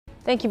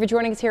Thank you for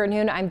joining us here at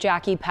noon. I'm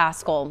Jackie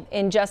Pascal.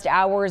 In just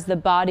hours, the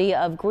body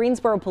of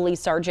Greensboro Police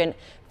Sergeant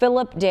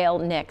Philip Dale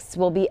Nix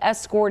will be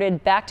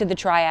escorted back to the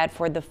Triad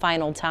for the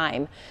final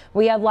time.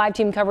 We have live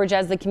team coverage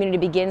as the community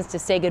begins to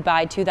say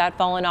goodbye to that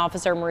fallen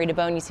officer. Marie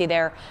DeBone, you see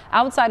there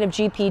outside of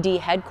GPD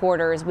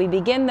headquarters. We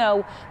begin,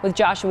 though, with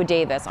Joshua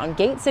Davis on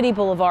Gate City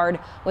Boulevard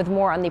with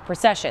more on the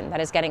procession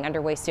that is getting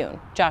underway soon.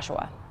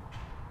 Joshua.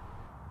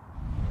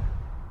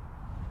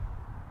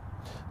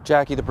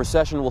 Jackie, the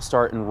procession will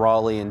start in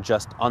Raleigh in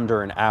just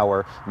under an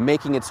hour,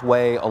 making its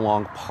way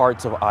along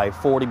parts of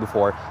I-40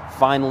 before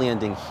finally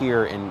ending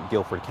here in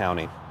Guilford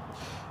County.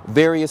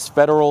 Various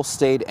federal,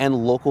 state, and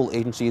local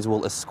agencies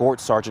will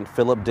escort Sergeant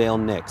Philip Dale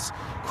Nix.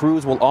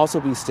 Crews will also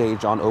be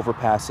staged on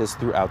overpasses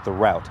throughout the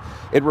route.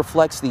 It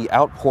reflects the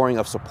outpouring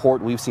of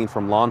support we've seen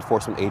from law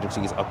enforcement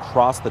agencies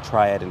across the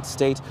Triad and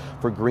state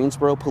for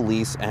Greensboro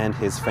Police and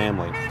his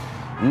family.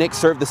 Nix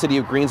served the city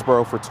of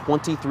Greensboro for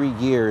 23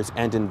 years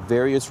and in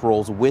various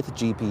roles with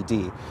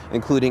GPD,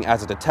 including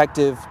as a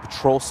detective,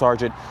 patrol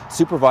sergeant,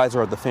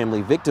 supervisor of the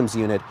Family Victims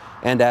Unit,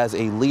 and as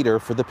a leader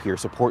for the peer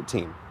support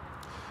team.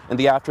 In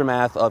the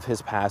aftermath of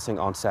his passing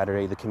on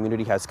Saturday, the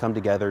community has come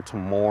together to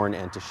mourn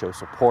and to show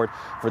support.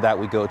 For that,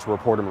 we go to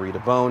reporter Marie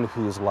DeBone,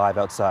 who is live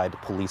outside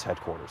police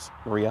headquarters.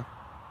 Maria?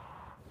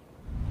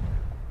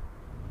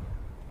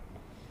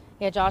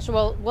 Yeah,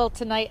 Joshua. Well,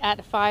 tonight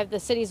at 5, the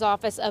city's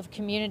Office of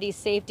Community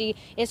Safety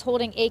is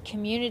holding a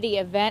community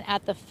event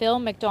at the Phil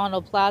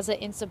McDonald Plaza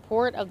in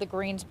support of the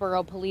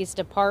Greensboro Police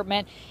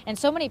Department. And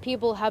so many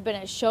people have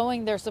been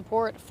showing their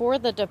support for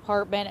the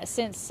department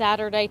since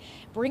Saturday,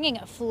 bringing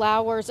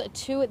flowers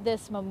to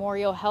this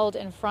memorial held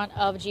in front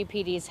of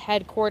GPD's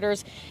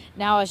headquarters.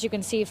 Now, as you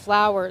can see,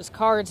 flowers,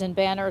 cards, and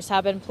banners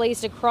have been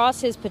placed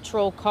across his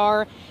patrol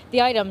car.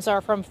 The items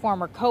are from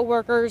former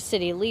co-workers,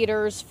 city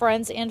leaders,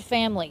 friends, and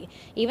family,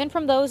 even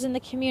from those in the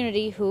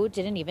community who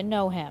didn't even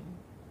know him.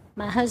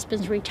 My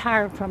husband's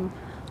retired from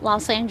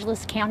Los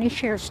Angeles County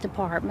Sheriff's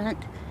Department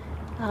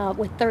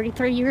with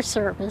 33 years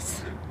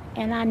service,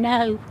 and I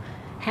know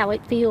how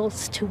it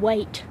feels to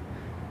wait,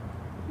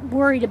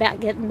 worried about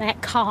getting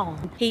that call.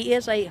 He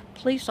is a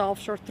police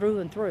officer through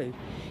and through.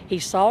 He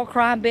saw a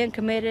crime being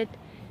committed.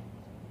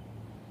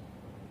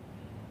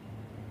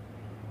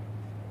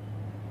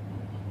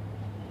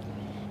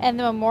 And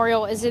the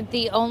memorial isn't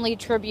the only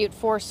tribute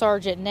for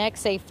Sergeant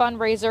Nix. A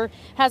fundraiser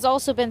has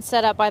also been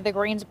set up by the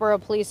Greensboro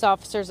Police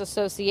Officers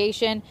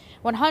Association.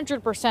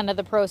 100% of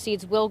the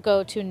proceeds will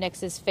go to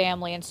Nix's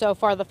family. And so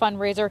far, the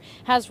fundraiser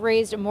has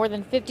raised more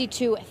than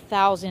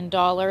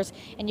 $52,000.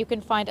 And you can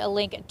find a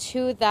link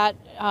to that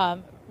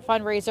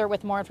fundraiser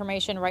with more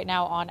information right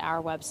now on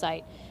our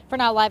website. For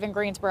now, live in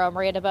Greensboro,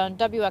 Maria DeBone,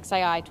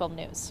 WXII 12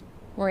 News.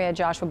 Maria,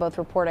 Joshua both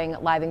reporting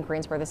live in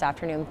Greensboro this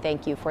afternoon.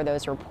 Thank you for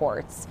those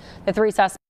reports. The three suspects